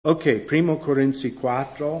Ok, 1 Corinzi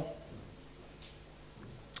 4,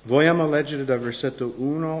 vogliamo leggere dal versetto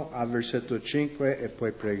 1 al versetto 5 e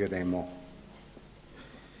poi pregheremo.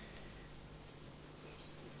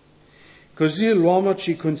 Così l'uomo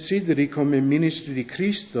ci consideri come ministri di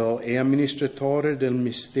Cristo e amministratore del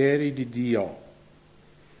misteri di Dio,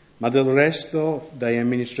 ma del resto dagli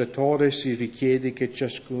amministratori si richiede che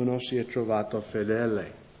ciascuno sia trovato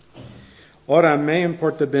fedele. Ora a me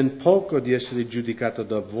importa ben poco di essere giudicato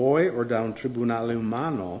da voi o da un tribunale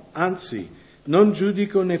umano, anzi, non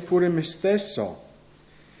giudico neppure me stesso.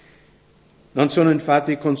 Non sono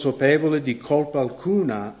infatti consapevole di colpa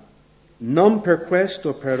alcuna, non per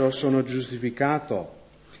questo però sono giustificato,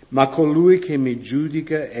 ma colui che mi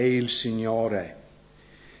giudica è il Signore.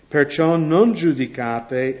 Perciò non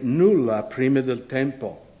giudicate nulla prima del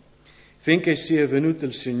tempo, finché sia venuto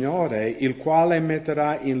il Signore, il quale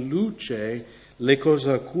metterà in luce le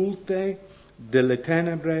cose occulte delle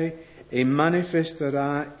tenebre e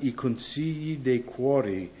manifesterà i consigli dei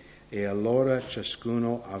cuori, e allora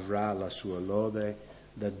ciascuno avrà la sua lode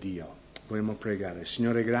da Dio. Vogliamo pregare.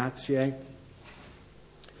 Signore, grazie.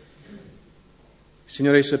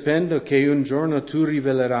 Signore, sapendo che un giorno Tu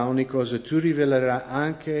rivelerai ogni cosa, Tu rivelerai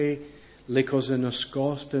anche le cose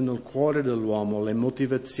nascoste nel cuore dell'uomo, le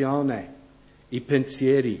motivazioni, i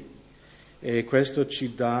pensieri, e questo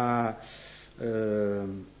ci dà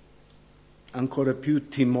ancora più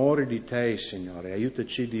timore di Te, Signore.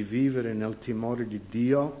 Aiutaci di vivere nel timore di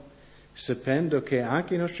Dio, sapendo che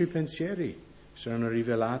anche i nostri pensieri saranno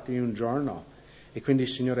rivelati un giorno. E quindi,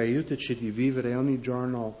 Signore, aiutaci di vivere ogni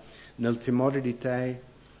giorno nel timore di Te,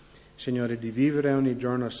 Signore, di vivere ogni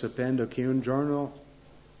giorno sapendo che un giorno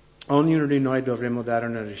ognuno di noi dovremo dare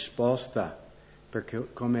una risposta perché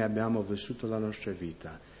come abbiamo vissuto la nostra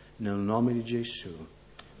vita. Nel nome di Gesù.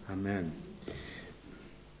 Amen.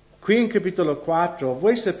 Qui in capitolo 4,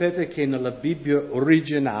 voi sapete che nella Bibbia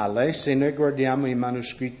originale, se noi guardiamo i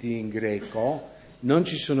manoscritti in greco, non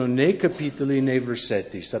ci sono né capitoli né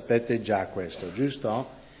versetti, sapete già questo,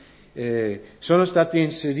 giusto? Sono stati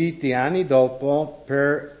inseriti anni dopo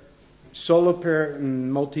solo per un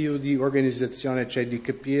motivo di organizzazione, cioè di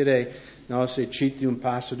capire, no, se citi un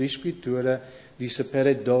passo di scrittura, di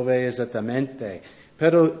sapere dove è esattamente.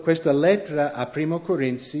 Però questa lettera a 1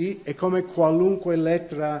 Corinzi è come qualunque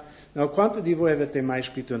lettera. No, quanti di voi avete mai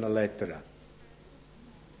scritto una lettera?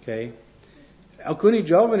 Ok? Alcuni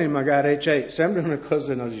giovani magari, sembra una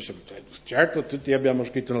cosa, no, dice, certo tutti abbiamo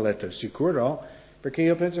scritto una lettera, sicuro? Perché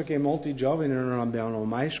io penso che molti giovani non abbiano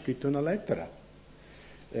mai scritto una lettera.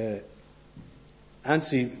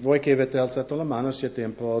 Anzi, voi che avete alzato la mano siete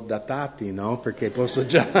un po' datati, no? Perché posso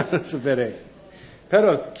già sapere.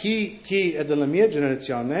 Però chi è della mia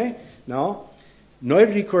generazione, no? Noi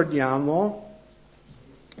ricordiamo,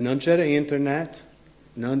 non c'era internet,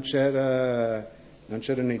 non c'erano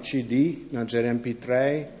i CD, non c'era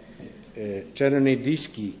MP3, c'erano i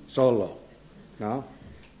dischi solo, no?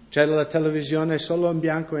 C'era la televisione solo in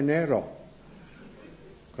bianco e nero,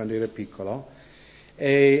 quando ero piccolo.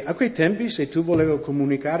 E a quei tempi, se tu volevi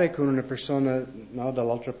comunicare con una persona, no,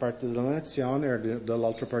 dall'altra parte della nazione o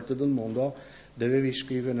dall'altra parte del mondo, dovevi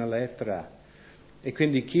scrivere una lettera. E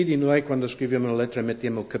quindi chi di noi quando scriviamo una lettera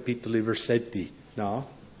mettiamo capitoli, versetti, no?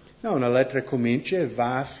 No, una lettera comincia e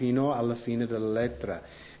va fino alla fine della lettera.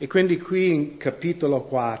 E quindi qui in capitolo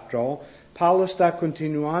 4 Paolo sta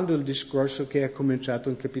continuando il discorso che ha cominciato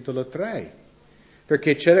in capitolo 3.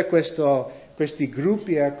 Perché c'era questi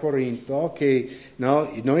gruppi a Corinto che, no,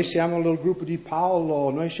 noi siamo il gruppo di Paolo,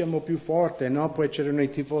 noi siamo più forti, no? Poi c'erano i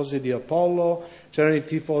tifosi di Apollo, c'erano i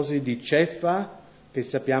tifosi di Cefa, che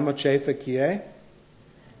sappiamo Cefa chi è,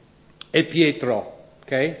 e Pietro,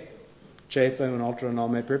 ok? Cefa è un altro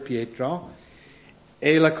nome per Pietro.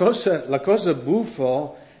 E la cosa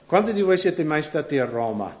buffo, quanti di voi siete mai stati a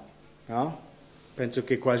Roma? No? Penso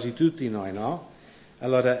che quasi tutti noi, no?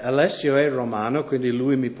 Allora, Alessio è romano, quindi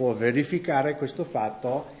lui mi può verificare questo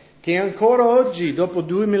fatto, che ancora oggi, dopo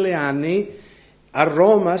 2000 anni, a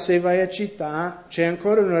Roma, se vai a città, c'è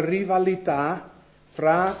ancora una rivalità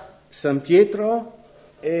fra San Pietro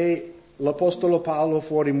e l'Apostolo Paolo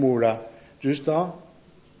fuori mura, giusto?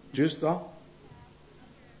 Giusto?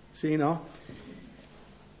 Sì, no?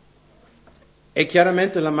 E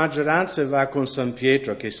chiaramente la maggioranza va con San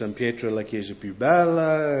Pietro, che San Pietro è la chiesa più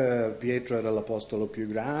bella, Pietro era l'apostolo più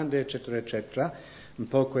grande, eccetera, eccetera. Un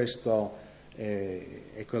po' questo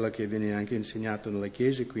è quello che viene anche insegnato nelle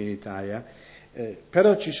chiese qui in Italia.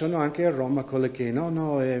 Però ci sono anche a Roma quelle che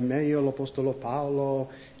no, è meglio l'apostolo Paolo,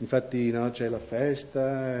 infatti no, c'è la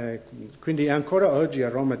festa. Quindi ancora oggi a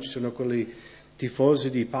Roma ci sono quelli tifosi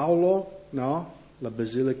di Paolo, no? La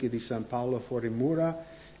basilica di San Paolo fuori mura.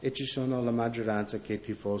 e ci sono la maggioranza che è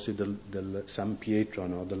tifosi del San Pietro,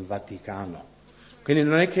 no? Del Vaticano. Quindi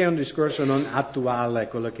non è che è un discorso non attuale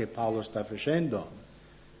quello che Paolo sta facendo.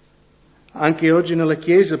 Anche oggi nella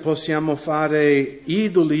Chiesa possiamo fare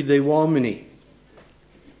idoli dei uomini.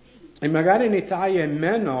 E magari in Italia è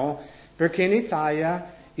meno, perché in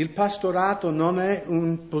Italia il pastorato non è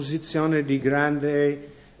una posizione di grande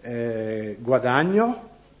guadagno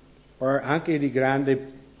o anche di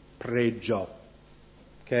grande pregio.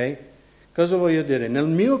 Ok? Cosa voglio dire? Nel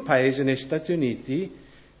mio paese, negli Stati Uniti,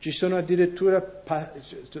 ci sono addirittura,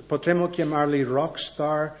 potremmo chiamarli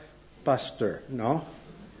rockstar pastor, no?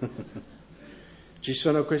 Ci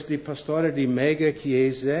sono questi pastori di mega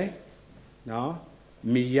chiese, no?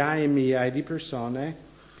 Migliaia e migliaia di persone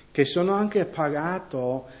che sono anche pagati.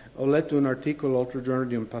 Ho letto un articolo l'altro giorno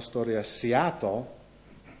di un pastore a Seattle,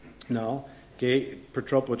 no? Che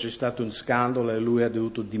purtroppo c'è stato un scandalo e lui ha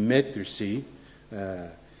dovuto dimettersi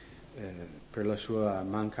per la sua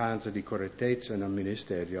mancanza di correttezza nel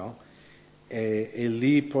ministero, e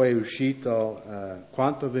lì poi è uscito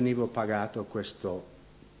quanto veniva pagato questo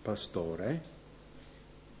pastore.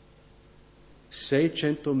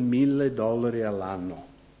 $600,000 all'anno,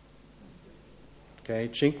 ok?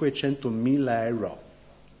 500.000 euro,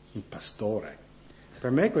 un pastore.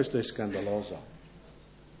 Per me questo è scandaloso,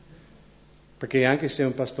 perché anche se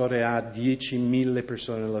un pastore ha 10.000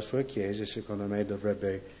 persone nella sua chiesa, secondo me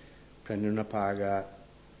dovrebbe prendere una paga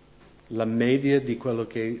la media di quello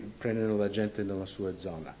che prendono la gente nella sua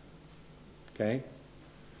zona, ok?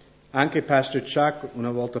 Anche Pastor Chuck,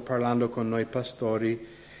 una volta parlando con noi pastori,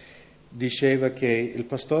 diceva che il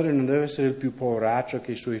pastore non deve essere il più poveraccio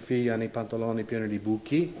che i suoi figli hanno i pantaloni pieni di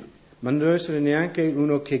buchi, ma non deve essere neanche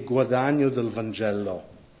uno che guadagna del Vangelo,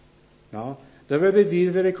 no? Dovrebbe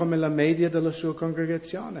vivere come la media della sua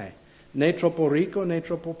congregazione, né troppo ricco né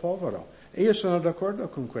troppo povero. E io sono d'accordo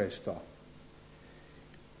con questo.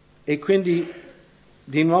 E quindi,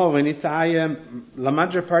 di nuovo, in Italia, la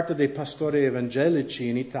maggior parte dei pastori evangelici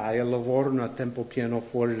in Italia lavorano a tempo pieno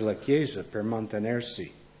fuori dalla Chiesa per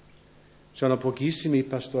mantenersi. Sono pochissimi i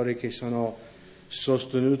pastori che sono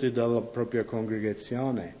sostenuti dalla propria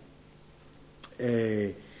congregazione.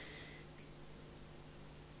 E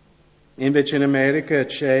invece in America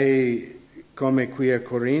c'è, come qui a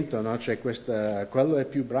Corinto, no? C'è quello è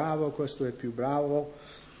più bravo, questo è più bravo.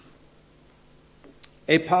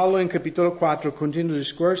 E Paolo in capitolo 4 continua il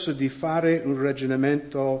discorso di fare un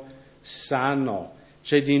ragionamento sano.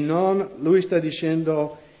 Cioè lui sta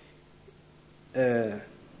dicendo...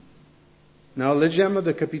 No, leggiamo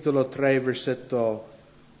dal capitolo 3, versetto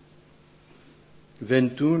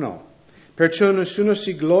 21. Perciò nessuno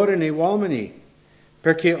si gloria nei uomini,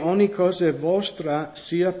 perché ogni cosa è vostra,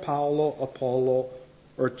 sia Paolo, Apollo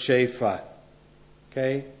o Cefa.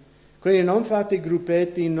 Ok? Quindi non fate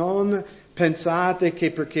gruppetti, non pensate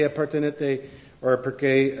che perché appartenete o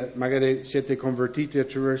perché magari siete convertiti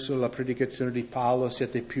attraverso la predicazione di Paolo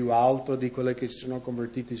siete più alto di quelli che si sono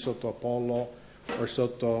convertiti sotto Apollo o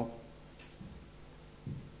sotto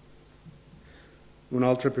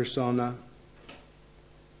un'altra persona.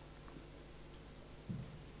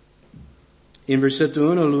 In versetto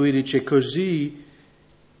 1 lui dice così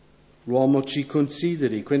l'uomo ci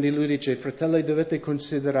consideri, quindi lui dice fratelli dovete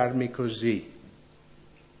considerarmi così,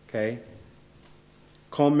 ok?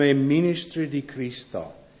 Come ministri di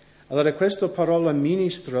Cristo. Allora questa parola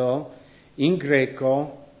ministro in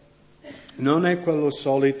greco non è quello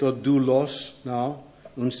solito doulos, no?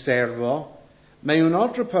 Un servo, ma è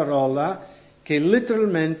un'altra parola che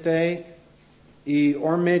letteralmente i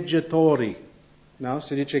ormeggiatori, no?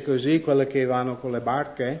 Si dice così, quelli che vanno con le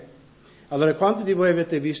barche. Allora, quanti di voi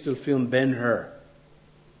avete visto il film Ben-Hur?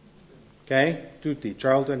 Ok? Tutti.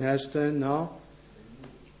 Charlton Heston, no?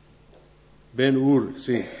 Ben-Hur,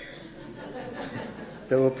 sì.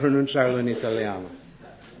 Devo pronunciarlo in italiano.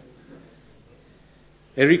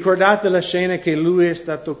 E ricordate la scena che lui è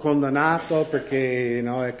stato condannato perché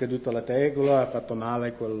è caduto la tegola, ha fatto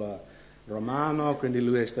male quel romano, quindi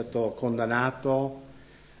lui è stato condannato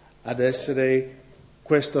ad essere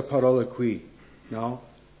questa parola qui, no?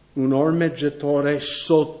 Un ormeggiatore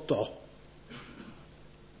sotto.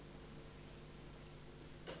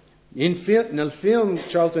 Nel film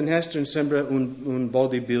Charlton Heston sembra un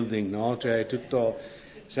bodybuilding, no? Cioè tutto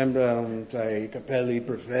sembra i capelli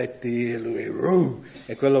perfetti e lui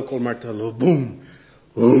e quello col martello, boom,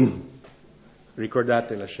 boom.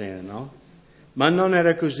 Ricordate la scena, no? Ma non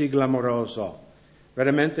era così glamoroso,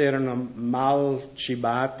 veramente erano mal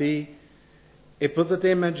cibati e potete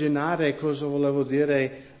immaginare cosa volevo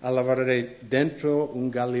dire a lavorare dentro un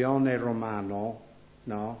galeone romano,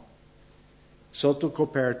 no? sotto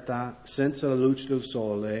coperta, senza la luce del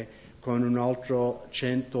sole, con un altro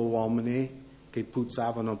 100 uomini che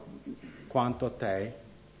puzzavano quanto te,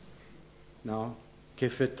 no? Che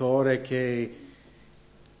fettore, che...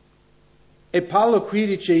 E Paolo qui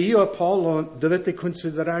dice, io e Apollo dovete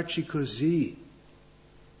considerarci così,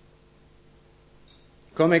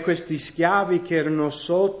 come questi schiavi che erano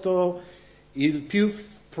sotto il più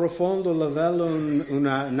profondo livello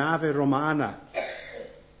una nave romana.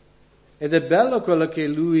 Ed è bello quello che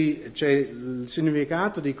lui, cioè il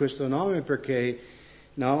significato di questo nome, perché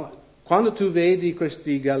no, quando tu vedi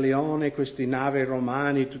questi galeoni, questi navi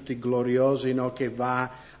romani, tutti gloriosi, no, che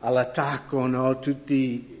va all'attacco, no,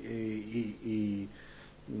 tutti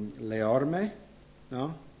le orme,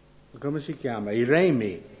 no? Come si chiama? I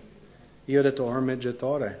remi. Io ho detto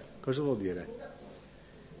ormeggiatore. Cosa vuol dire?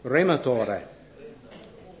 Rematore.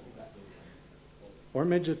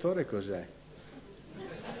 Ormeggiatore cos'è?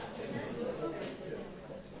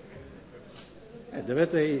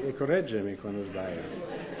 Dovete correggermi quando sbaglio.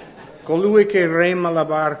 Colui che rema la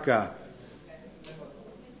barca.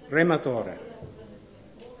 Rematore.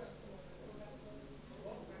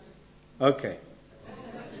 Ok.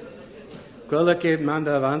 Quello che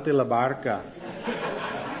manda avanti la barca.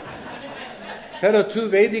 Però tu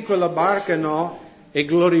vedi quella barca, no? È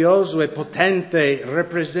glorioso, è potente,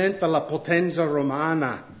 rappresenta la potenza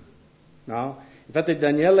romana, no? Infatti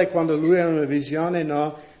Daniele, quando lui ha una visione,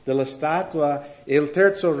 no, della statua, e il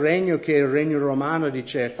terzo regno, che è il regno romano,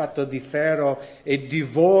 dice, è fatto di ferro e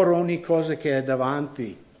divora ogni cosa che è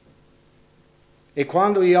davanti. E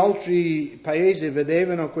quando gli altri paesi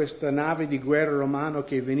vedevano questa nave di guerra romana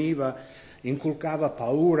che veniva, inculcava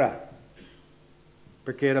paura,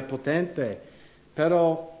 perché era potente.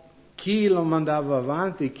 Però chi lo mandava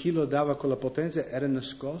avanti, chi lo dava quella potenza, era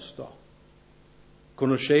nascosto.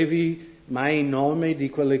 Conoscevi mai i nomi di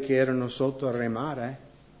quelli che erano sotto a remare?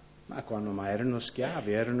 Ma quando mai erano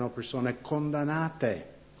schiavi, erano persone condannate,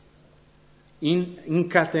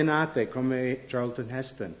 incatenate come Charlton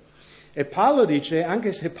Heston. E Paolo dice,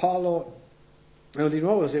 anche se Paolo, di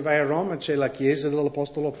nuovo, se vai a Roma c'è la chiesa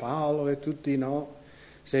dell'Apostolo Paolo e tutti, no?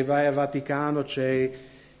 Se vai a Vaticano c'è...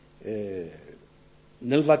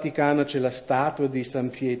 nel Vaticano c'è la statua di San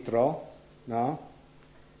Pietro, no?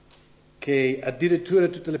 Che addirittura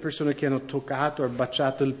tutte le persone che hanno toccato o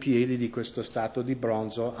baciato il piede di questa statua di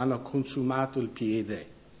bronzo hanno consumato il piede.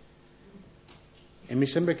 E mi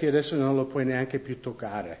sembra che adesso non lo puoi neanche più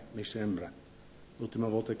toccare, mi sembra. L'ultima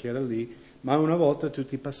volta che era lì, ma una volta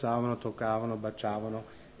tutti passavano, toccavano, baciavano,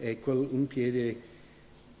 e un piede...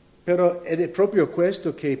 Però ed è proprio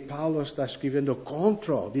questo che Paolo sta scrivendo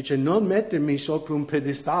contro. Dice, non mettermi sopra un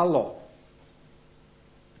pedestallo.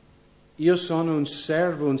 Io sono un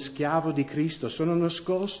servo, un schiavo di Cristo, sono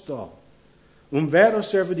nascosto. Un vero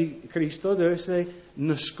servo di Cristo deve essere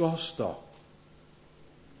nascosto.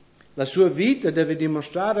 La sua vita deve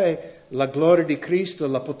dimostrare la gloria di Cristo,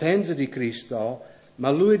 la potenza di Cristo,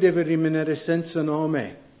 ma lui deve rimanere senza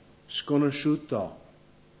nome, sconosciuto.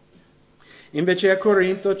 Invece a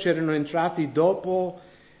Corinto c'erano entrati dopo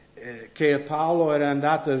che Paolo era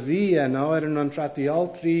andato via, no? Erano entrati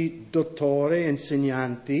altri dottori,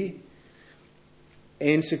 insegnanti,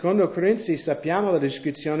 e in secondo Corinzi sappiamo la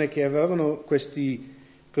descrizione che avevano questi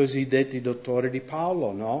cosiddetti dottori di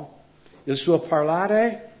Paolo, no? Il suo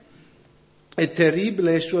parlare è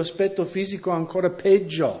terribile, il suo aspetto fisico ancora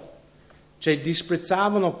peggio, cioè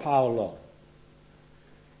disprezzavano Paolo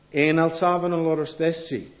e innalzavano loro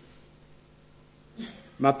stessi.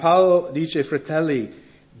 Ma Paolo dice, fratelli,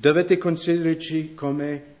 dovete considerarci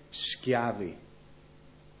come schiavi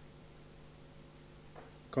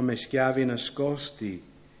nascosti,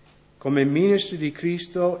 come ministri di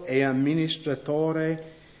Cristo e amministratore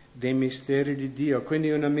dei misteri di Dio.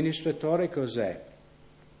 Quindi un amministratore cos'è?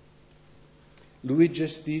 Lui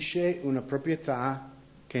gestisce una proprietà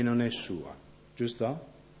che non è sua, giusto?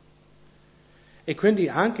 E quindi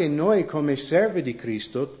anche noi come servi di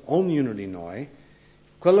Cristo, ognuno di noi,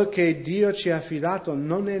 quello che Dio ci ha affidato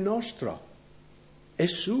non è nostro, è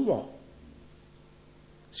suo.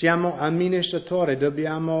 Siamo amministratori,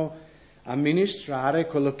 dobbiamo amministrare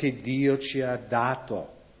quello che Dio ci ha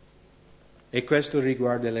dato. E questo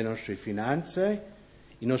riguarda le nostre finanze,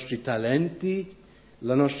 i nostri talenti,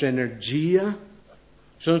 la nostra energia.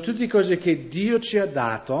 Sono tutte cose che Dio ci ha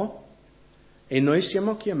dato e noi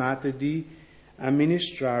siamo chiamati di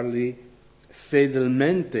amministrarli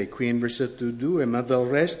fedelmente, qui in versetto 2, ma del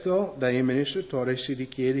resto dagli amministratori si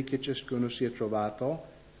richiede che ciascuno sia trovato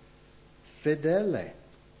fedele.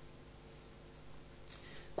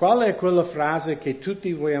 Qual è quella frase che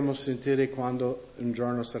tutti vogliamo sentire quando un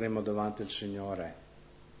giorno saremo davanti al Signore?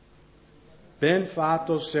 Ben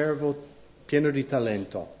fatto, servo pieno di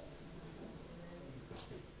talento.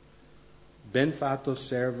 Ben fatto,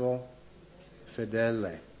 servo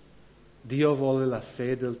fedele. Dio vuole la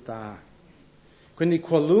fedeltà. Quindi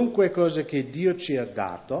qualunque cosa che Dio ci ha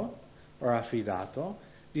dato o affidato,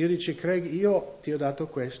 Dio dice, Craig, io ti ho dato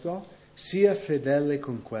questo, sia fedele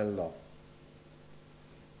con quello.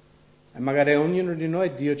 E magari ognuno di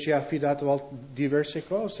noi Dio ci ha affidato diverse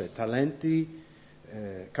cose, talenti,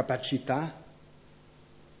 capacità.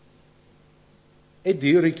 E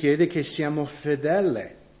Dio richiede che siamo fedeli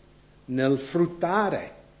nel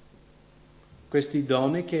fruttare questi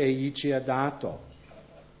doni che Egli ci ha dato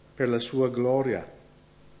per la sua gloria.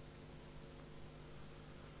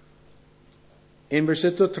 In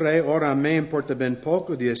versetto 3, ora a me importa ben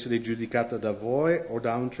poco di essere giudicato da voi o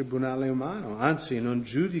da un tribunale umano, anzi non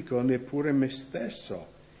giudico neppure me stesso.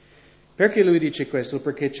 Perché lui dice questo?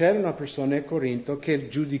 Perché c'erano persone a Corinto che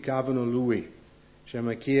giudicavano lui. Cioè,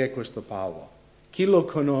 ma chi è questo Paolo? Chi lo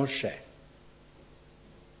conosce?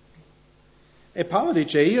 E Paolo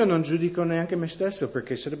dice, io non giudico neanche me stesso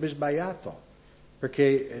perché sarebbe sbagliato,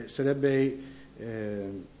 perché sarebbe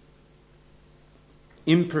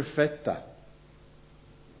imperfetta.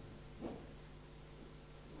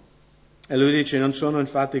 E lui dice, non sono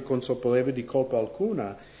infatti consapevole di colpa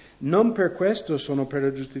alcuna, non per questo sono però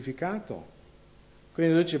giustificato.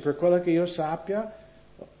 Quindi lui dice, per quello che io sappia,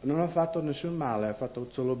 non ho fatto nessun male, ho fatto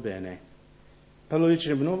solo bene. Paolo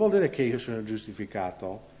dice, non vuol dire che io sono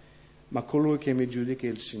giustificato, ma colui che mi giudica è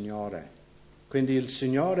il Signore. Quindi il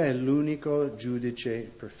Signore è l'unico giudice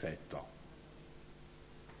perfetto.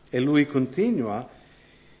 E lui continua,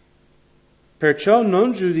 perciò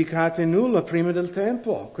non giudicate nulla prima del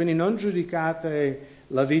tempo, quindi non giudicate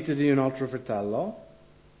la vita di un altro fratello,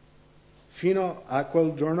 fino a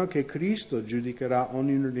quel giorno che Cristo giudicherà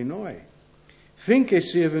ognuno di noi. Finché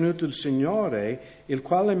sia venuto il Signore, il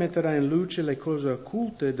quale metterà in luce le cose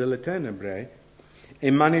occulte delle tenebre e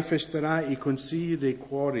manifesterà i consigli dei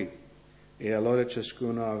cuori, e allora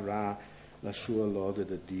ciascuno avrà la sua lode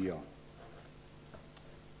da Dio.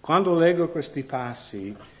 Quando leggo questi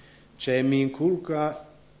passi, mi inculca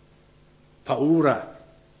paura.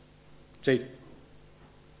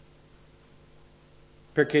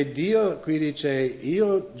 Perché Dio qui dice,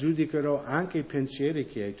 io giudicherò anche i pensieri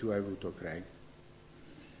che tu hai avuto, Craig.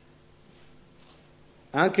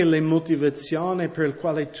 Anche le motivazioni per le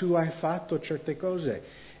quali tu hai fatto certe cose.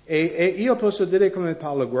 E io posso dire come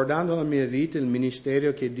Paolo, guardando la mia vita, il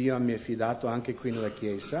ministero che Dio mi ha affidato anche qui nella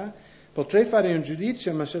Chiesa, potrei fare un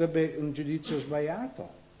giudizio, ma sarebbe un giudizio sbagliato.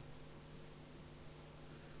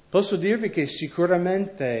 Posso dirvi che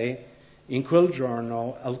sicuramente in quel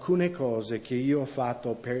giorno alcune cose che io ho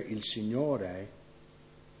fatto per il Signore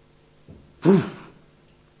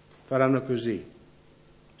faranno così.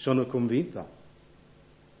 Sono convinto.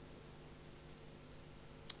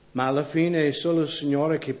 Ma alla fine è solo il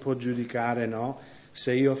Signore che può giudicare, no?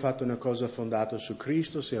 Se io ho fatto una cosa fondata su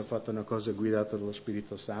Cristo, se ho fatto una cosa guidata dallo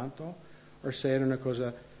Spirito Santo, o se era una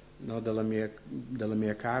cosa della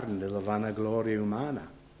mia carne, della vanagloria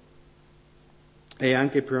umana. E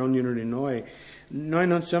anche per ognuno di noi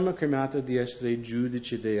non siamo chiamati di essere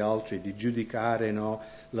giudici degli altri, di giudicare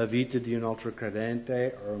la vita di un altro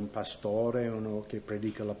credente o un pastore, uno che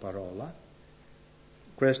predica la parola.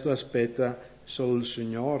 Questo aspetta solo il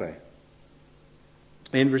Signore.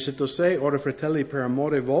 E in versetto 6, ora fratelli, per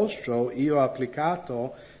amore vostro, io ho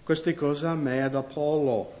applicato queste cose a me ed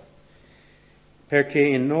Apollo, perché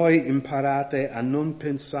in noi imparate a non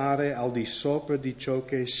pensare al di sopra di ciò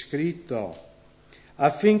che è scritto,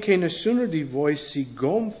 affinché nessuno di voi si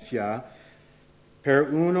gonfia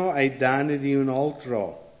per uno ai danni di un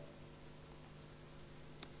altro.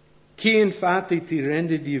 Chi infatti ti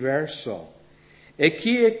rende diverso? E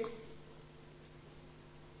che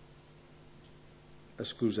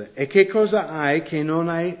cosa hai che non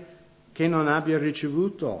abbia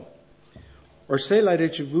ricevuto? O se l'hai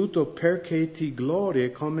ricevuto, perché ti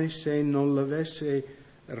glori come se non l'avessi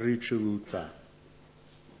ricevuta?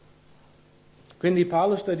 Quindi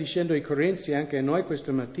Paolo sta dicendo ai Corinzi, anche a noi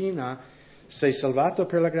questa mattina, sei salvato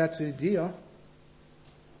per la grazia di Dio?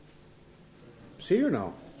 Sì o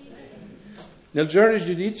no? Nel giorno di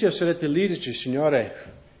giudizio sarete lì e dici, Signore,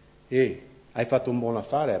 hai fatto un buon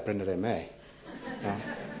affare a prendere me. No?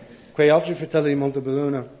 Quei altri fratelli di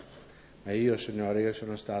Montebelluna, ma io, Signore, io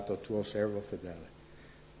sono stato tuo servo fedele.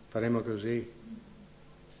 Faremo così?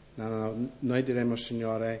 No, noi diremo,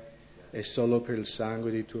 Signore, è solo per il sangue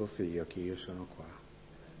di tuo figlio che io sono qua.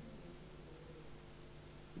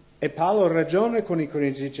 E Paolo ragiona con i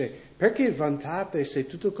Corinzi, dice, perché vantate se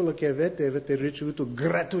tutto quello che avete ricevuto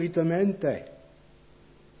gratuitamente?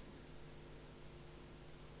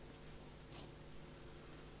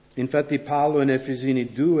 Infatti Paolo in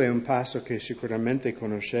Efesini 2 è un passo che sicuramente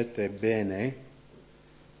conoscete bene,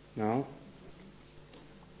 no?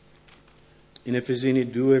 In Efesini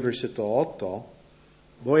 2, versetto 8,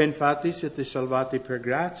 voi infatti siete salvati per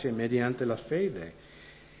grazia mediante la fede,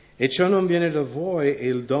 e ciò non viene da voi, è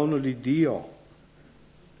il dono di Dio,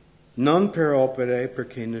 non per opere,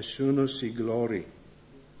 perché nessuno si glori.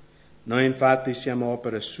 Noi infatti siamo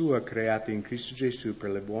opera sua, creati in Cristo Gesù per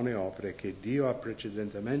le buone opere che Dio ha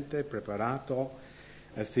precedentemente preparato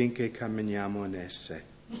affinché camminiamo in esse.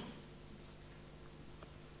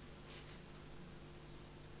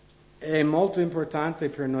 È molto importante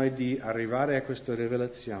per noi di arrivare a questa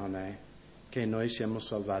rivelazione che noi siamo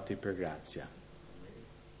salvati per grazia.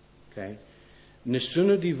 Okay?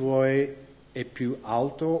 Nessuno di voi è più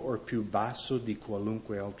alto o più basso di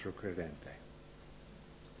qualunque altro credente.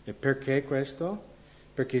 E perché questo?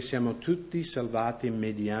 Perché siamo tutti salvati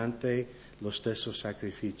mediante lo stesso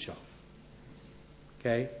sacrificio.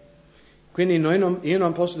 Ok? Quindi io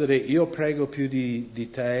non posso dire io prego più di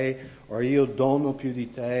te, o io dono più di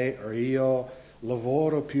te, o io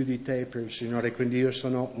lavoro più di te per il Signore, quindi io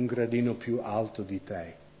sono un gradino più alto di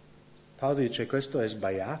te. Paolo dice questo è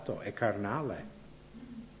sbagliato, è carnale.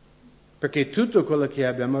 Perché tutto quello che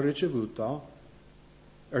abbiamo ricevuto,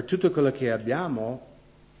 o tutto quello che abbiamo,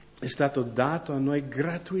 è stato dato a noi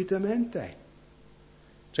gratuitamente.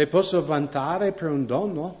 Cioè posso vantare per un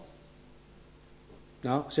dono?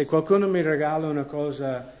 No? Se qualcuno mi regala una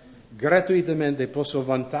cosa gratuitamente, posso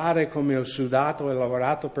vantare come ho sudato e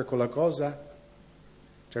lavorato per quella cosa?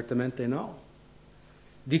 Certamente no.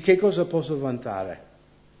 Di che cosa posso vantare?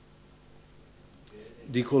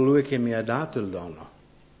 Di colui che mi ha dato il dono.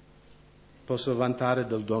 Posso vantare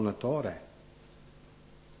del donatore,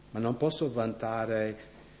 ma non posso vantare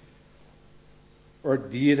o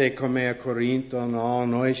dire come a Corinto, no,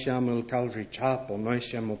 noi siamo il Calvary Chapel, noi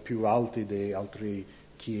siamo più alti di altre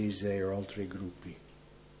chiese o altri gruppi.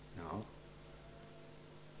 No.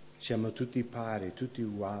 Siamo tutti pari, tutti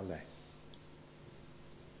uguali.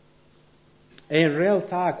 E in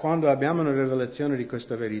realtà quando abbiamo una rivelazione di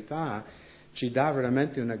questa verità ci dà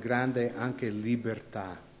veramente una grande anche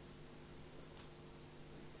libertà.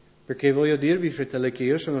 Perché voglio dirvi, fratelli, che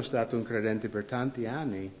io sono stato un credente per tanti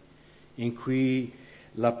anni in cui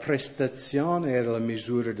la prestazione era la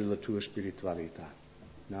misura della tua spiritualità,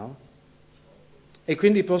 no? E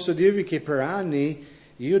quindi posso dirvi che per anni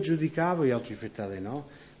io giudicavo gli altri fratelli, no?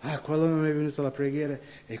 Ah, quello non è venuto alla preghiera,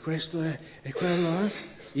 e questo è, e quello è.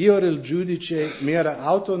 Io ero il giudice, mi era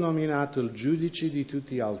autonominato il giudice di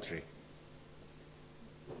tutti gli altri.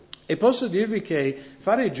 E posso dirvi che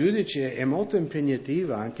fare il giudice è molto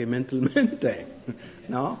impegnativo anche mentalmente,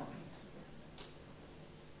 no?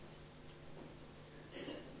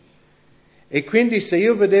 E quindi se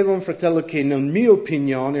io vedevo un fratello che nel mio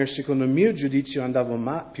opinione o secondo il mio giudizio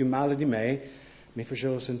andava più male di me, mi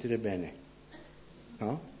facevo sentire bene,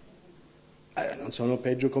 no? Non sono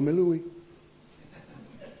peggio come lui.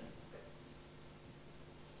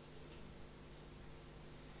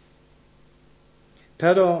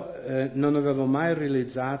 Però non avevo mai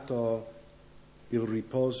realizzato il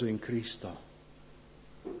riposo in Cristo,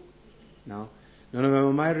 no? Non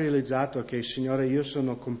avevo mai realizzato che, Signore, io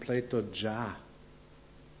sono completo già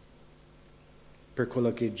per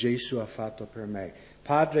quello che Gesù ha fatto per me.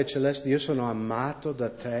 Padre Celeste, io sono amato da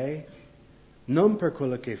te, non per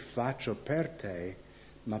quello che faccio per te,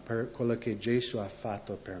 ma per quello che Gesù ha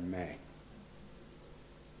fatto per me.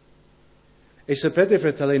 E sapete,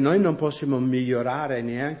 fratelli, noi non possiamo migliorare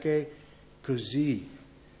neanche così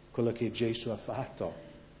quello che Gesù ha fatto.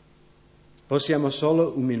 Possiamo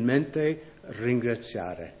solo umilmente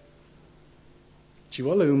ringraziare. Ci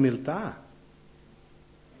vuole umiltà.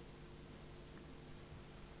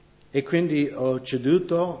 E quindi ho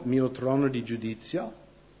ceduto il mio trono di giudizio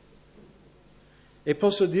e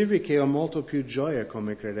posso dirvi che ho molto più gioia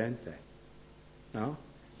come credente, no?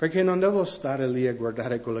 Perché non devo stare lì a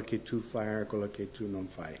guardare quello che tu fai e quello che tu non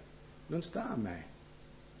fai. Non sta a me.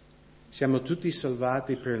 Siamo tutti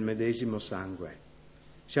salvati per il medesimo sangue.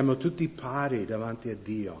 Siamo tutti pari davanti a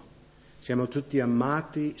Dio. Siamo tutti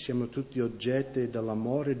amati, siamo tutti oggetti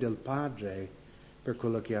dell'amore del Padre per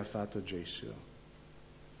quello che ha fatto Gesù.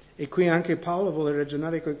 E qui anche Paolo vuole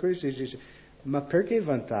ragionare con questo e dice, ma perché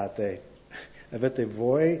vantate? Avete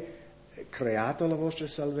voi creato la vostra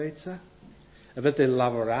salvezza? Avete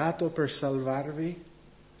lavorato per salvarvi?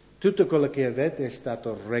 Tutto quello che avete è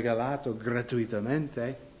stato regalato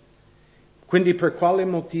gratuitamente? Quindi per quale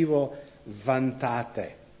motivo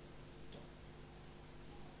vantate?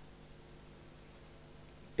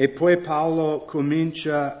 E poi Paolo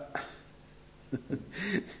comincia,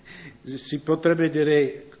 si potrebbe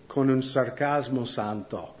dire con un sarcasmo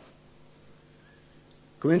santo.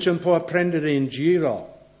 Comincia un po' a prendere in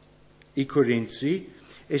giro i corinzi,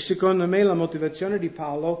 e secondo me la motivazione di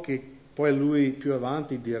Paolo, che poi lui più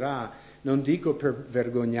avanti dirà, non dico per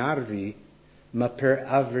vergognarvi, ma per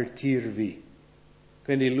avvertirvi.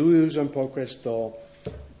 Quindi lui usa un po' questo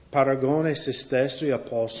paragone se stesso, gli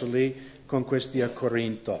apostoli, con questi a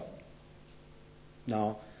Corinto.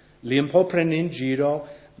 No? Li un po' prende in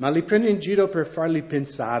giro, ma li prende in giro per farli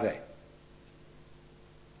pensare,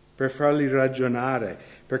 per farli ragionare,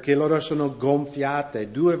 perché loro sono gonfiate.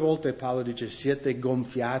 2 volte Paolo dice siete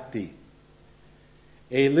gonfiati.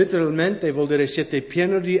 E letteralmente vuol dire siete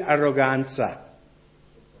pieni di arroganza.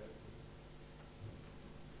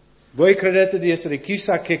 Voi credete di essere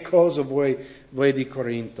chissà che cosa voi di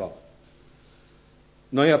Corinto.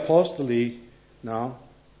 Noi apostoli, no?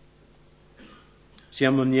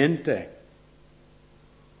 Siamo niente.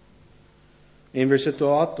 E in versetto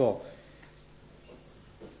 8,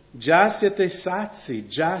 già siete sazi,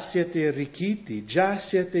 già siete arricchiti, già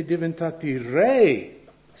siete diventati re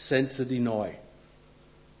senza di noi.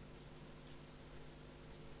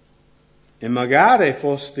 E magari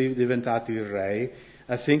foste diventati re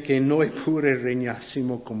affinché noi pure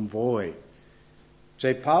regnassimo con voi.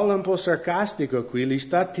 Cioè Paolo è un po' sarcastico qui, gli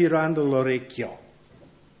sta tirando l'orecchio,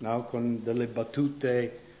 no? Con delle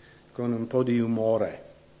battute, con un po' di umore.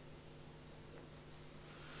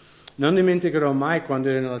 Non dimenticherò mai quando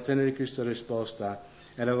ero nella tenda di Cristo Risposta,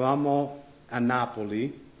 eravamo a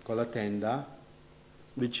Napoli con la tenda,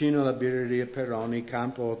 vicino alla birreria Peroni,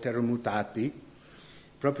 campo Terremutati,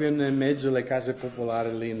 proprio nel mezzo delle case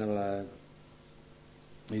popolari lì nella,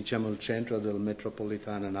 diciamo, il centro della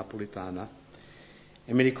metropolitana napolitana.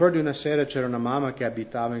 E mi ricordo una sera c'era una mamma che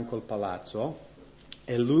abitava in quel palazzo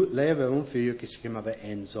e lei aveva un figlio che si chiamava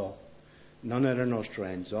Enzo. Non era il nostro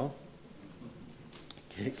Enzo,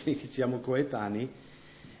 che siamo coetanei.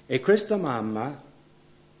 E questa mamma,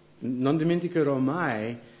 non dimenticherò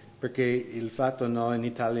mai, perché il fatto, no, in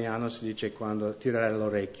italiano si dice quando tirare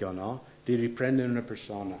l'orecchio, no? Di riprendere una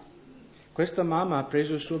persona. Questa mamma ha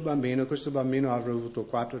preso il suo bambino, questo bambino avrà avuto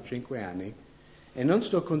 4-5 anni, e non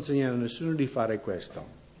sto consigliando a nessuno di fare questo.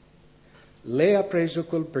 Lei ha preso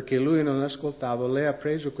perché lui non ascoltava, lei ha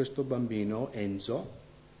preso questo bambino, Enzo,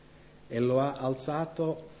 e lo ha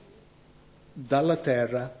alzato dalla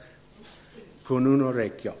terra con un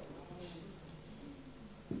orecchio.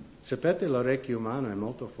 Sapete, l'orecchio umano è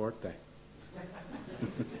molto forte.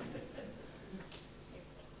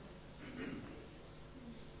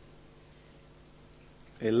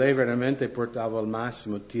 E lei veramente portava al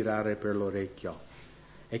massimo tirare per l'orecchio.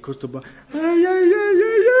 E questo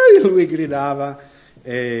lui gridava.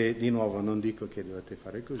 E di nuovo non dico che dovete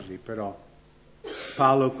fare così, però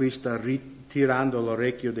Paolo qui sta ritirando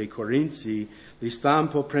l'orecchio dei Corinzi, li sta un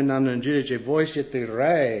po' prendendo in giro, dice voi siete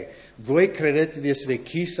re, voi credete di essere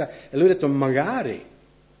chissà. E lui ha detto magari.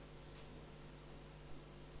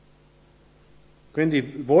 Quindi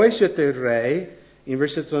voi siete re. In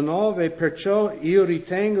versetto 9, perciò io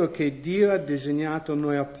ritengo che Dio ha disegnato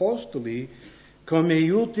noi apostoli come gli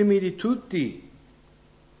ultimi di tutti,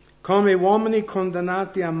 come uomini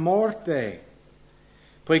condannati a morte,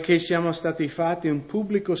 poiché siamo stati fatti un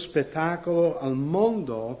pubblico spettacolo al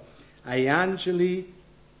mondo, agli angeli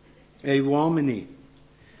e agli uomini.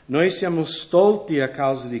 Noi siamo stolti a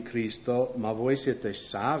causa di Cristo, ma voi siete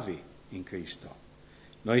savi in Cristo.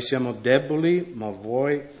 Noi siamo deboli, ma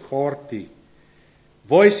voi forti.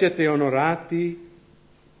 Voi siete onorati,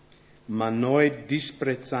 ma noi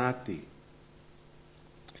disprezzati.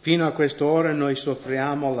 Fino a quest'ora noi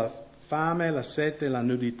soffriamo la fame, la sete, la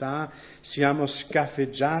nudità, siamo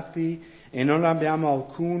scaffeggiati e non abbiamo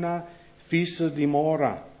alcuna fissa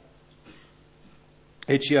dimora.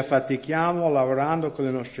 E ci affatichiamo lavorando con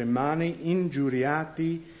le nostre mani,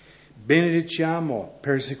 ingiuriati, benediciamo,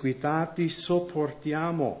 perseguitati,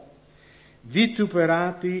 sopportiamo.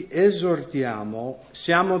 Vituperati, esortiamo,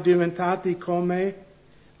 siamo diventati come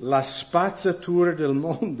la spazzatura del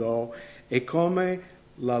mondo e come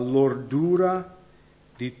la lordura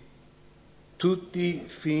di tutti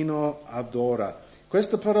fino ad ora.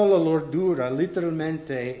 Questa parola lordura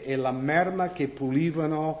letteralmente è la merma che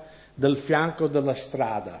pulivano dal fianco della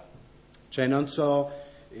strada, cioè non so,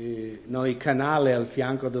 i canali al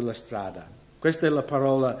fianco della strada. Questa è la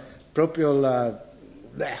parola, proprio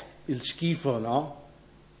il schifo, no?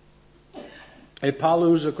 E Paolo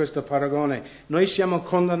usa questo paragone. Noi siamo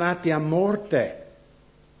condannati a morte.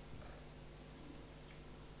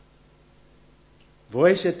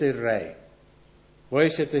 Voi siete il re, voi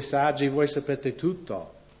siete saggi, voi sapete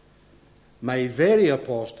tutto. ma i veri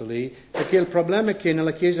apostoli, perché il problema è che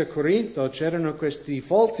nella chiesa a Corinto c'erano questi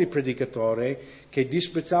falsi predicatori che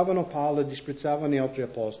disprezzavano Paolo, disprezzavano gli altri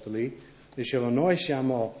apostoli, dicevano noi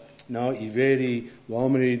siamo i veri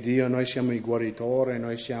uomini di Dio, noi siamo i guaritori,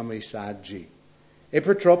 noi siamo i saggi. E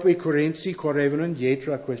purtroppo i corinzi correvano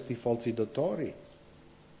indietro a questi falsi dottori.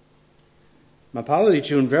 Ma Paolo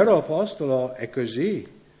dice un vero apostolo è così,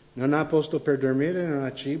 non ha posto per dormire, non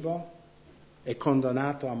ha cibo, è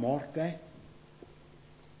condannato a morte.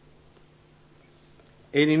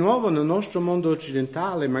 E di nuovo nel nostro mondo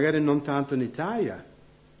occidentale, magari non tanto in Italia,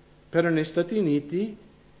 però negli Stati Uniti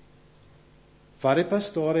fare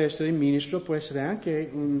pastore, essere ministro può essere anche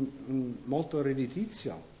molto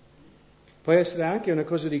redditizio, può essere anche una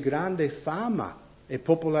cosa di grande fama e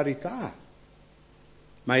popolarità.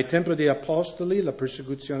 Ma ai tempi degli apostoli, la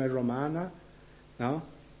persecuzione romana, no?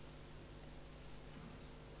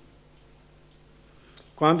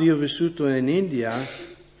 Quando io ho vissuto in India,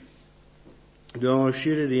 dovevo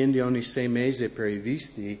uscire di India ogni 6 mesi per i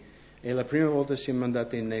visti, e la prima volta siamo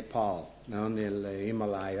andati in Nepal, no?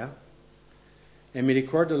 Nell'Himalaya, e mi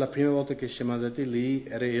ricordo la prima volta che siamo andati lì,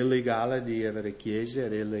 era illegale di avere chiese,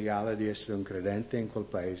 era illegale di essere un credente in quel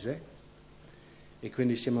paese. E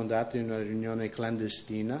quindi siamo andati in una riunione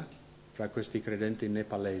clandestina fra questi credenti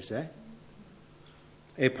nepalesi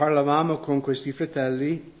e parlavamo con questi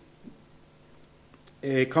fratelli,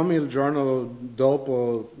 e come il giorno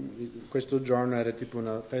dopo, questo giorno era tipo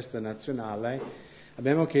una festa nazionale,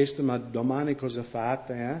 abbiamo chiesto ma domani cosa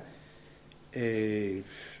fate? E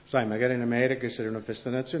sai, magari in America se era una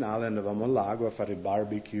festa nazionale andavamo al lago a fare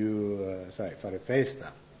barbecue, fare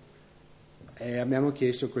festa. E abbiamo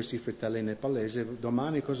chiesto a questi fratelli nepalesi,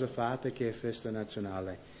 domani cosa fate che è festa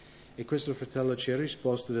nazionale? E questo fratello ci ha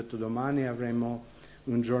risposto, ha detto, domani avremo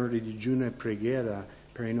un giorno di digiuno e preghiera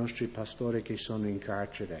per i nostri pastori che sono in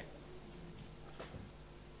carcere.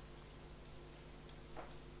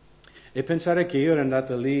 E pensare che io ero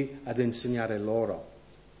andato lì ad insegnare loro.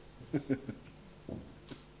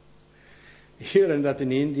 Io ero andato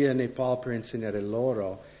in India e Nepal per insegnare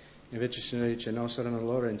loro, invece il Signore dice, no, saranno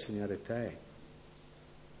loro a insegnare te.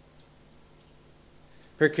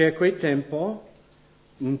 Perché a quel tempo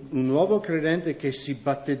un nuovo credente che si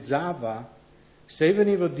battezzava, se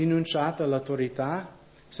veniva denunciato all'autorità,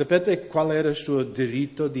 sapete qual era il suo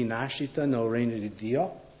diritto di nascita nel regno di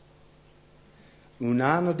Dio? 1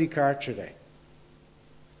 anno di carcere.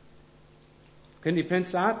 Quindi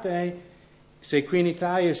pensate, se qui in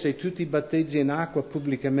Italia, se tu ti battezzi in acqua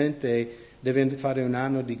pubblicamente, devi fare 1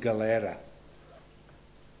 anno di galera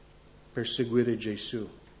per seguire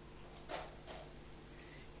Gesù.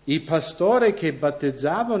 I pastori che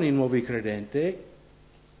battezzavano i nuovi credenti,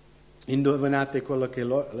 indovinate quello che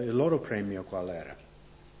il loro premio qual era?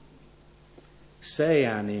 6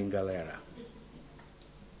 anni in galera.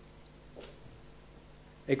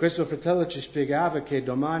 E questo fratello ci spiegava che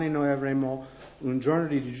domani noi avremo un giorno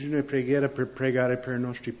di digiuno e preghiera per pregare per i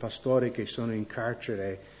nostri pastori che sono in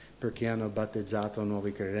carcere perché hanno battezzato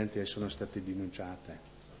nuovi credenti e sono stati denunciati.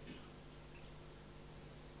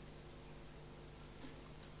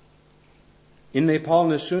 In Nepal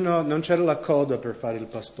non c'era la coda per fare il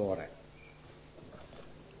pastore.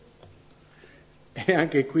 E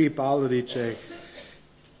anche qui Paolo dice,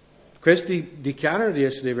 questi dichiarano di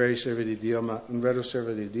essere dei veri servi di Dio, ma un vero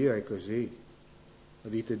servo di Dio è così. La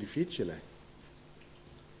vita è difficile.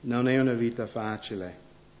 Non è una vita facile.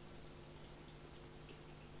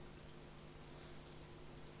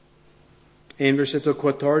 E in versetto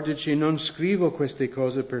 14, non scrivo queste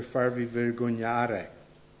cose per farvi vergognare,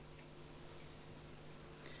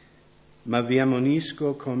 ma vi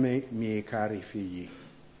ammonisco come miei cari figli.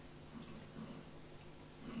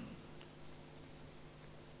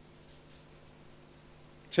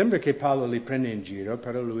 Sembra che Paolo li prende in giro,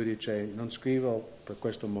 però lui dice, non scrivo per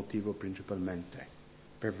questo motivo principalmente,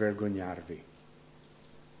 per vergognarvi,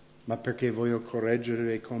 ma perché voglio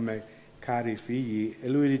correggervi come cari figli. E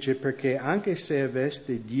lui dice, perché anche se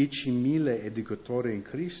aveste 10.000 educatori in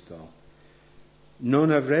Cristo,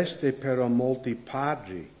 non avreste però molti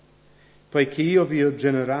padri, poiché io vi ho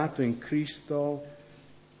generato in Cristo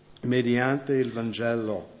mediante il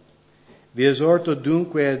Vangelo. Vi esorto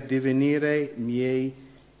dunque a divenire miei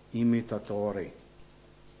imitatori.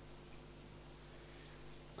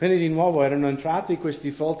 Quindi di nuovo erano entrati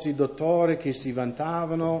questi falsi dottori che si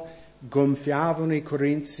vantavano, gonfiavano i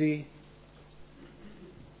corinzi.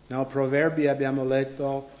 No, Proverbi abbiamo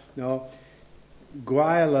letto, no,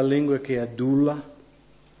 guai alla lingua che adulla.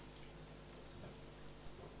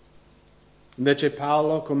 Invece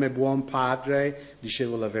Paolo, come buon padre,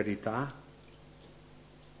 diceva la verità.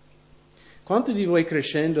 Quanti di voi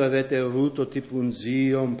crescendo avete avuto tipo un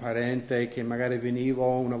zio, un parente che magari veniva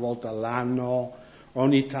una volta all'anno,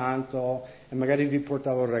 ogni tanto, e magari vi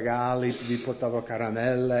portava regali, vi portava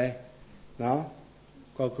caramelle, no?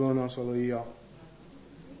 Qualcuno, solo io?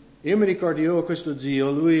 Io mi ricordo, io ho questo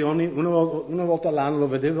zio, lui una volta all'anno lo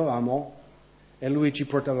vedevamo e lui ci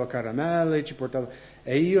portava caramelle,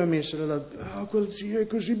 e io e mia sorella, quel zio è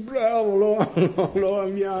così bravo, lo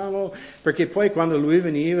amiamo, perché poi quando lui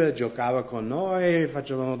veniva giocava con noi,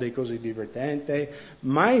 facevamo delle cose divertenti,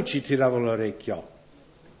 mai ci tirava l'orecchio,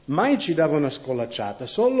 mai ci dava una scolacciata,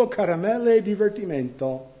 solo caramelle e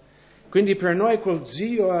divertimento. Quindi per noi quel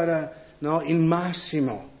zio era il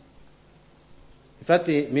massimo.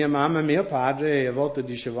 Infatti mia mamma e mio padre a volte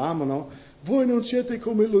dicevamo, no? Voi non siete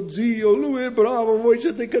come lo zio, lui è bravo, voi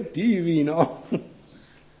siete cattivi, no?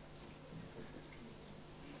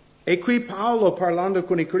 E qui Paolo parlando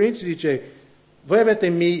con i Corinzi dice, voi avete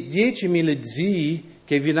 10.000 zii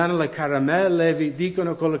che vi danno le caramelle, vi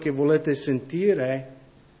dicono quello che volete sentire,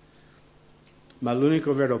 ma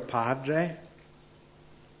l'unico vero padre,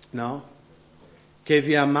 no? Che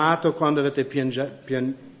vi ha amato quando avete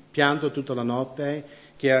pianto tutta la notte,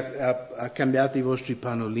 che ha cambiato i vostri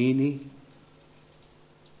pannolini.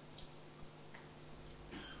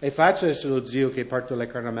 È facile essere lo zio che porta le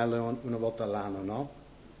caramelle una volta all'anno, no?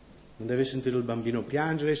 Non deve sentire il bambino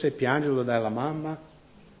piangere, se piange lo dai alla mamma,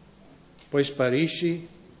 poi sparisci.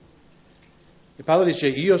 E Paolo dice,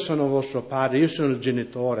 io sono vostro padre, io sono il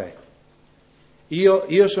genitore.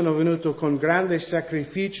 Io sono venuto con grande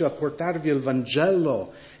sacrificio a portarvi il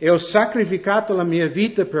Vangelo e ho sacrificato la mia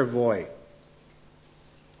vita per voi.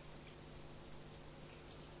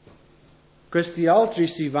 Questi altri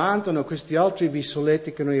si vantano, questi altri vi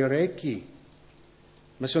solleticano gli orecchi,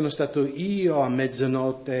 ma sono stato io a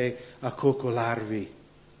mezzanotte a coccolarvi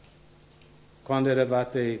quando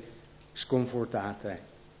eravate sconfortate.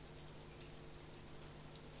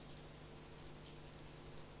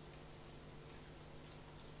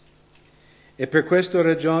 E per questa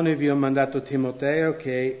ragione vi ho mandato Timoteo,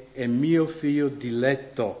 che è mio figlio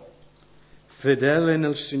diletto, fedele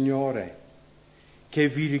nel Signore, che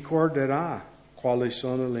vi ricorderà quali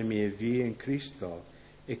sono le mie vie in Cristo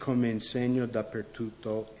e come insegno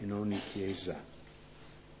dappertutto in ogni chiesa.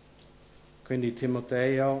 Quindi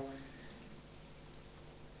Timoteo,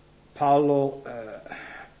 Paolo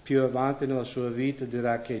più avanti nella sua vita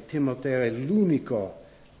dirà che Timoteo è l'unico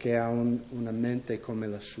che ha una mente come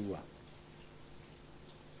la sua.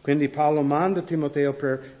 Quindi Paolo manda Timoteo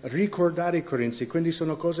per ricordare i Corinzi, quindi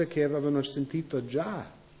sono cose che avevano sentito già,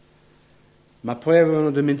 ma poi avevano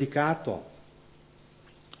dimenticato.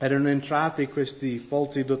 Erano entrati questi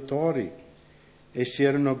falsi dottori e si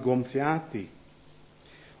erano gonfiati.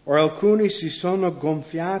 Ora alcuni si sono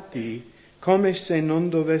gonfiati come se non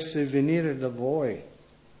dovesse venire da voi.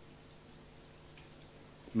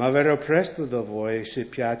 Ma verrò presto da voi, se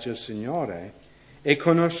piace il Signore, e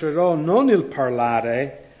conoscerò non il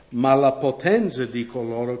parlare, ma la potenza di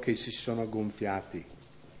coloro che si sono gonfiati.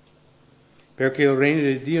 Perché il regno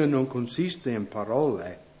di Dio non consiste in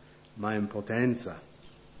parole, ma in potenza.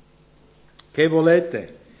 Che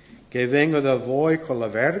volete? Che venga da voi con la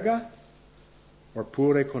verga?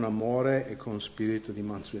 Oppure con amore e con spirito di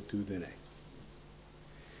mansuetudine?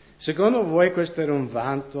 Secondo voi questo era un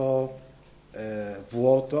vanto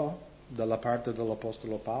vuoto dalla parte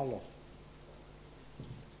dell'Apostolo Paolo?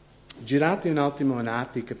 Girate un attimo in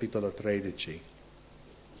Atti capitolo 13.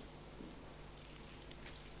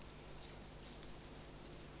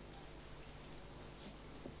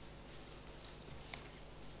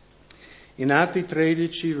 In Atti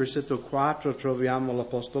 13, versetto 4, troviamo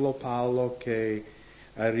l'Apostolo Paolo che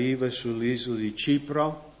arriva sull'isola di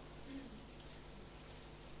Cipro.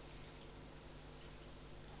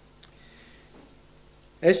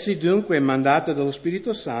 Essi dunque, mandati dallo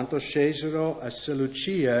Spirito Santo, scesero a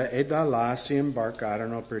Seleucia e da là si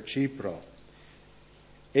imbarcarono per Cipro.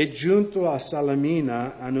 E giunto a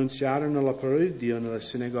Salamina annunziarono la parola di Dio nella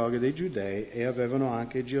sinagoga dei Giudei e avevano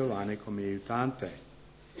anche Giovanni come aiutante.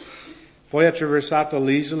 Poi attraversato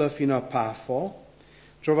l'isola fino a Pafo,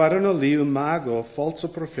 trovarono lì un mago, falso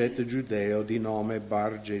profeta giudeo di nome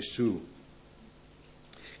Bar Gesù,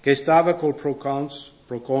 che stava col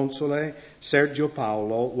proconsole Sergio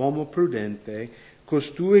Paolo, uomo prudente,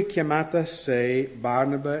 costui chiamata a sé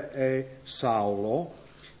Barnaba e Saulo,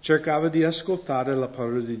 cercava di ascoltare la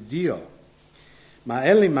parola di Dio. Ma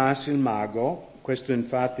Elimas il mago, questo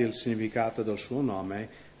infatti è il significato del suo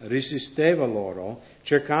nome, resisteva loro,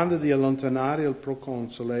 cercando di allontanare il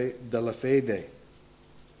proconsole dalla fede.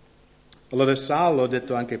 Allora Saulo,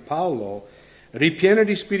 detto anche Paolo, ripieno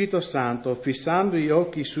di Spirito Santo, fissando gli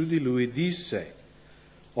occhi su di lui, disse: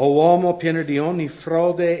 O uomo pieno di ogni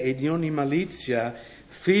frode e di ogni malizia,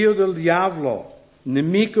 figlio del diavolo,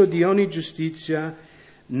 nemico di ogni giustizia,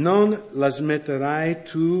 non la smetterai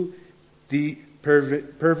tu di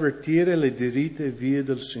pervertire le diritte vie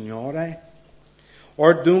del Signore?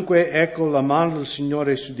 Or dunque ecco la mano del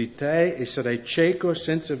Signore su di te e sarai cieco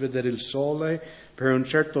senza vedere il sole per un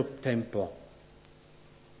certo tempo.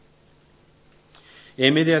 E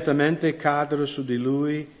immediatamente caddero su di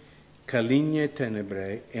lui caligine e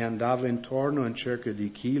tenebre e andava intorno in cerca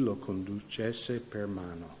di chi lo conducesse per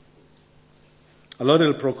mano. Allora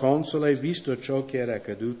il proconsole, visto ciò che era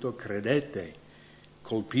accaduto, credette,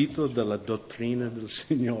 colpito dalla dottrina del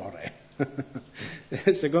Signore.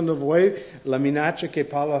 Secondo voi la minaccia che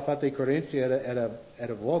Paolo ha fatto ai Corinzi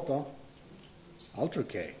era vuota? Altro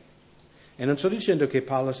che. E non sto dicendo che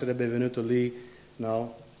Paolo sarebbe venuto lì,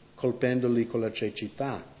 no, colpendoli con la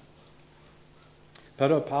cecità.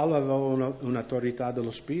 Però Paolo aveva un'autorità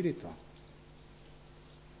dello Spirito.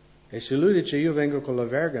 E se lui dice io vengo con la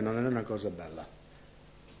verga, non è una cosa bella.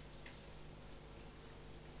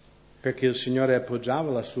 Perché il Signore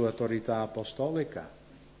appoggiava la sua autorità apostolica.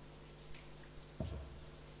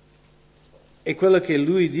 E quello che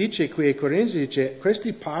lui dice qui ai Corinzi, dice,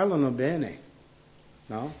 questi parlano bene,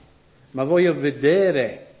 no? Ma voglio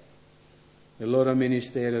vedere il loro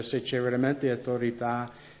ministero, se c'è veramente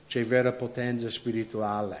autorità, c'è vera potenza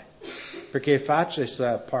spirituale. Perché è facile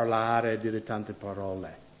parlare e dire tante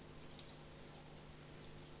parole.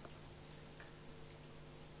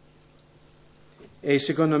 E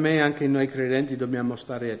secondo me anche noi credenti dobbiamo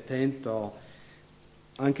stare attenti,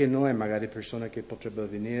 anche noi magari persone che potrebbero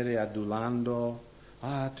venire adulando,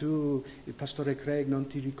 tu, il pastore Craig non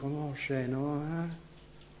ti riconosce, no?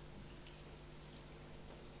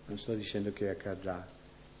 Non sto dicendo che accadrà,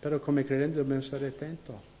 però come credenti dobbiamo stare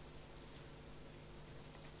attenti.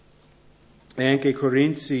 E anche i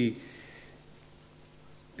Corinzi,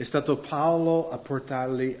 è stato Paolo a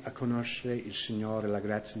portarli a conoscere il Signore, la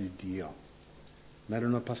grazia di Dio. Ma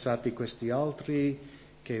erano passati questi altri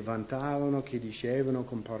che vantavano, che dicevano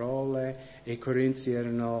con parole, e i Corinzi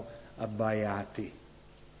erano abbaiati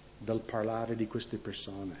dal parlare di queste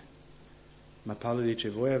persone. Ma Paolo dice,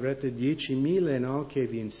 voi avrete 10.000, no, che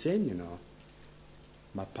vi insegnano,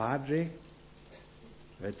 ma padri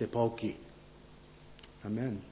avete pochi. Amen.